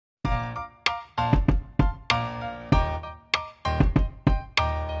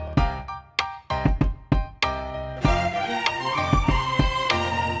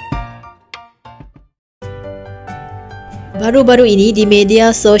Baru-baru ini di media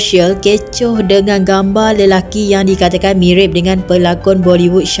sosial kecoh dengan gambar lelaki yang dikatakan mirip dengan pelakon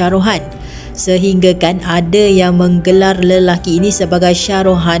Bollywood Shah Rukh Khan. Sehinggakan ada yang menggelar lelaki ini sebagai Shah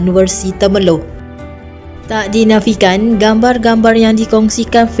Rukh Khan versi Temeloh. Tak dinafikan, gambar-gambar yang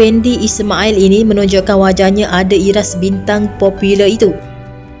dikongsikan Fendi Ismail ini menunjukkan wajahnya ada iras bintang popular itu.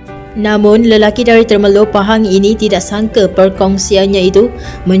 Namun, lelaki dari Temeloh Pahang ini tidak sangka perkongsiannya itu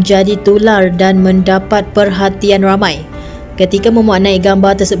menjadi tular dan mendapat perhatian ramai. Ketika memaknai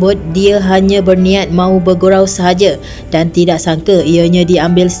gambar tersebut, dia hanya berniat mahu bergurau sahaja dan tidak sangka ianya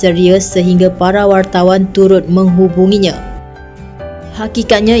diambil serius sehingga para wartawan turut menghubunginya.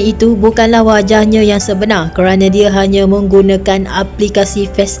 Hakikatnya itu bukanlah wajahnya yang sebenar kerana dia hanya menggunakan aplikasi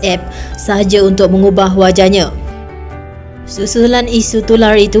Faceapp sahaja untuk mengubah wajahnya. Susulan isu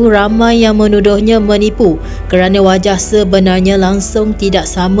tular itu, ramai yang menuduhnya menipu kerana wajah sebenarnya langsung tidak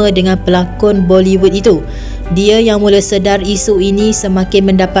sama dengan pelakon Bollywood itu. Dia yang mula sedar isu ini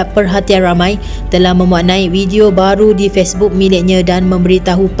semakin mendapat perhatian ramai telah memaknai video baru di Facebook miliknya dan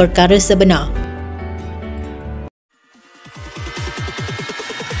memberitahu perkara sebenar.